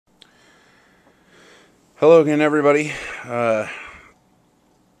Hello again, everybody.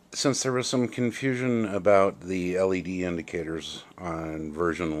 Since there was some confusion about the LED indicators on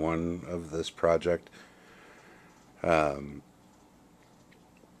version 1 of this project, I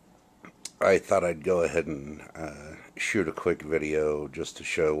thought I'd go ahead and shoot a quick video just to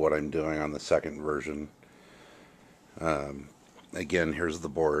show what I'm doing on the second version. Again, here's the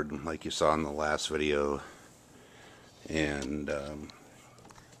board like you saw in the last video, and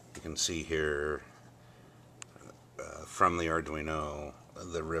you can see here from the Arduino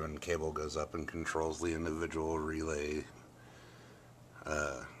the ribbon cable goes up and controls the individual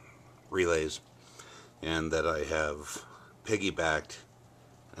relays, and that I have piggybacked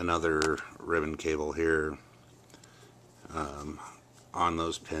another ribbon cable here on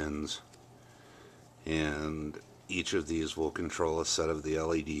those pins, and each of these will control a set of the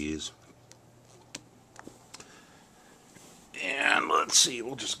LEDs. And let's see,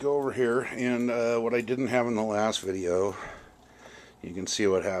 we'll just go over here, and what I didn't have in the last video, you can see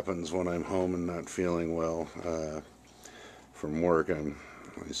what happens when I'm home and not feeling well from work. I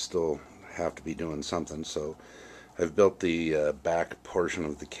still have to be doing something, so I've built the back portion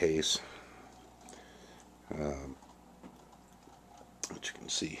of the case, which you can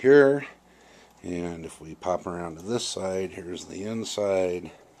see here. And if we pop around to this side, here's the inside,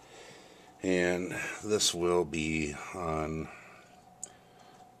 and this will be on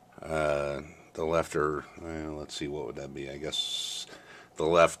the left, or let's see, what would that be? I guess the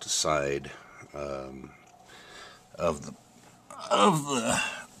left side of the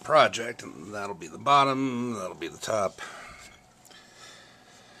project, and that'll be the bottom, that'll be the top.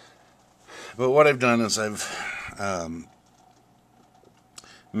 But what I've done is I've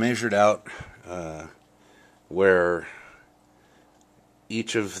measured out where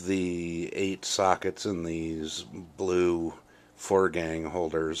each of the 8 sockets in these blue 4-gang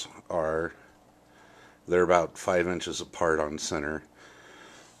holders are. They're about 5 inches apart on center,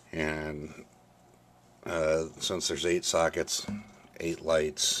 and since there's 8 sockets, 8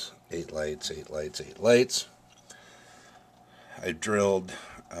 lights, 8 lights, 8 lights, 8 lights, I drilled,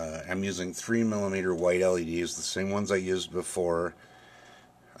 I'm using 3mm white LEDs, the same ones I used before,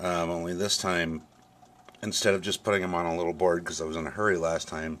 only this time, instead of just putting them on a little board, because I was in a hurry last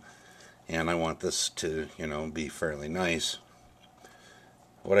time, and I want this to, be fairly nice,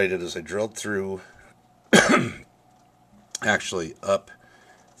 what I did is I drilled through, actually up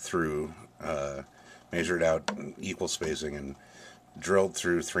through, measured out equal spacing, and drilled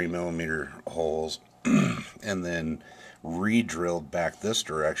through 3mm holes, and then re-drilled back this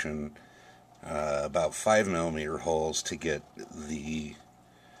direction about 5mm holes to get the,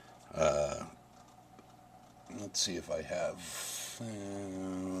 let's see if I have,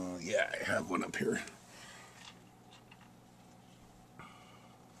 yeah, I have one up here.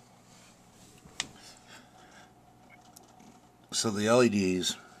 So the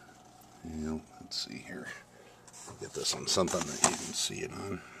LEDs, let's see here, get this on something that you can see it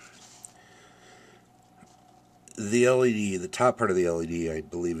on. The LED, the top part of the LED, I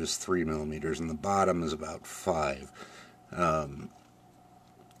believe, is 3mm, and the bottom is about 5. And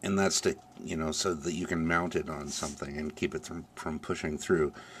that's to, so that you can mount it on something and keep it from pushing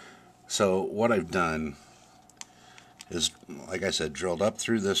through. So what I've done is, like I said, drilled up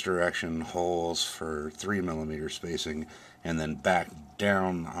through this direction, holes for 3mm spacing, and then back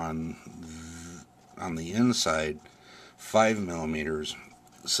down on the inside 5mm,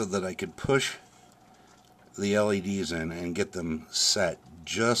 so that I could push the LEDs in and get them set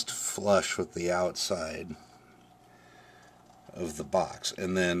just flush with the outside of the box,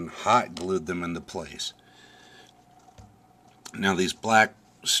 and then hot glued them into place. Now these black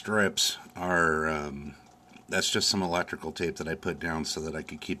strips are that's just some electrical tape that I put down so that I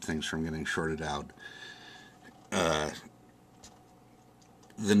could keep things from getting shorted out.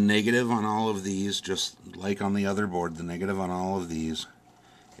 The negative on all of these, just like on the other board, the negative on all of these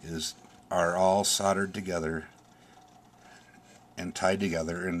are all soldered together and tied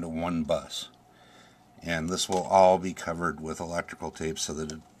together into one bus. And this will all be covered with electrical tape so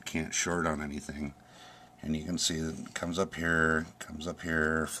that it can't short on anything. And you can see that it comes up here,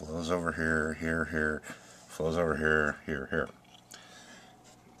 flows over here, here, flows over here, here.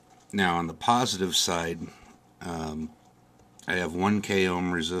 Now on the positive side, I have 1K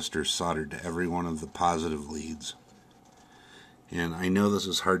ohm resistors soldered to every one of the positive leads. And I know this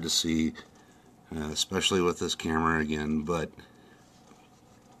is hard to see, especially with this camera again, but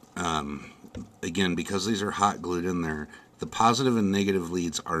again, because these are hot glued in there, the positive and negative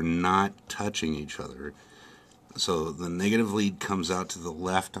leads are not touching each other. So the negative lead comes out to the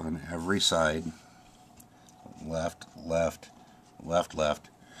left on every side. Left, left, left, left.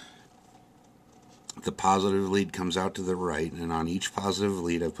 The positive lead comes out to the right, and on each positive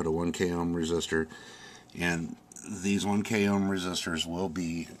lead I put a 1K ohm resistor, and these 1K ohm resistors will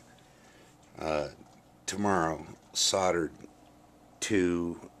be tomorrow soldered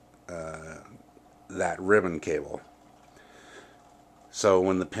to that ribbon cable. So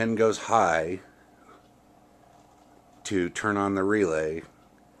when the pin goes high to turn on the relay,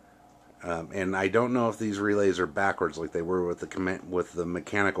 and I don't know if these relays are backwards like they were with the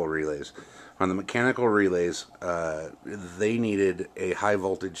mechanical relays. On the mechanical relays, they needed a high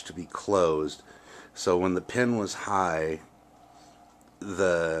voltage to be closed. So when the pin was high,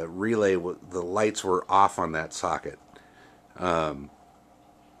 the relay, the lights were off on that socket.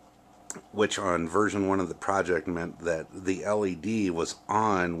 Which on version 1 of the project meant that the LED was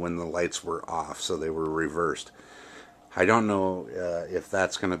on when the lights were off, so they were reversed. I don't know if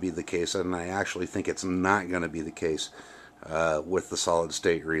that's going to be the case, and I actually think it's not going to be the case with the solid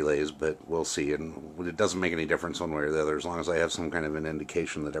state relays, but we'll see. And it doesn't make any difference one way or the other as long as I have some kind of an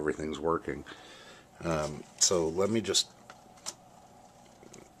indication that everything's working. So let me just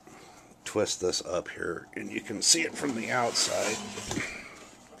twist this up here, and you can see it from the outside.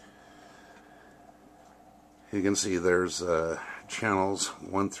 You can see there's channels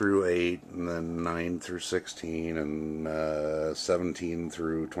 1 through 8, and then 9 through 16, and 17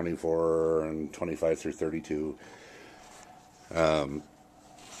 through 24, and 25 through 32. And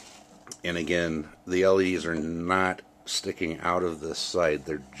again, the LEDs are not sticking out of this side.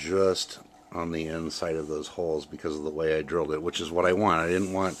 They're just on the inside of those holes because of the way I drilled it, which is what I want. I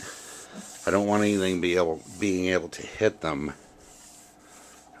don't want anything being able to hit them.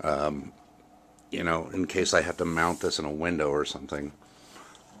 You know, in case I have to mount this in a window or something.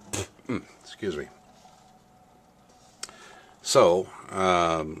 Excuse me. So,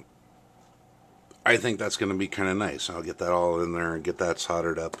 I think that's going to be kind of nice. I'll get that all in there and get that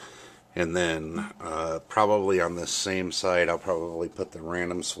soldered up. And then, probably on this same side, I'll probably put the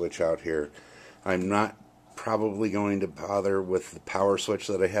random switch out here. I'm not probably going to bother with the power switch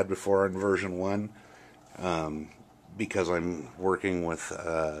that I had before in version 1. Because I'm working with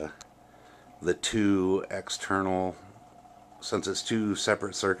the 2 external, since it's 2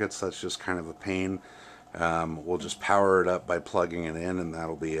 separate circuits, that's just kind of a pain. We'll just power it up by plugging it in, and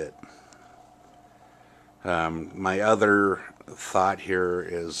that'll be it. My other thought here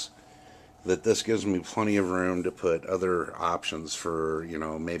is that this gives me plenty of room to put other options for, you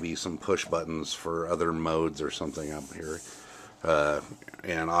know, maybe some push buttons for other modes or something up here.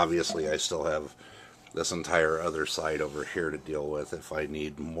 And obviously I still have this entire other side over here to deal with if I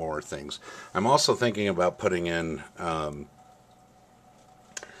need more things. I'm also thinking about putting in,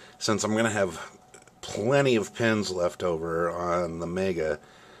 since I'm going to have plenty of pins left over on the Mega,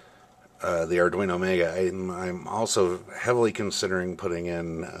 the Arduino Mega, I'm also heavily considering putting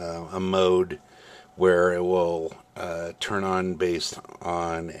in a mode where it will turn on based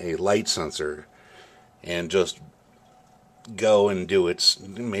on a light sensor and just go and do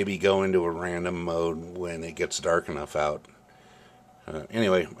maybe go into a random mode when it gets dark enough out.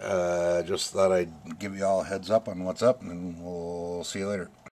 Anyway, just thought I'd give you all a heads up on what's up, and we'll see you later.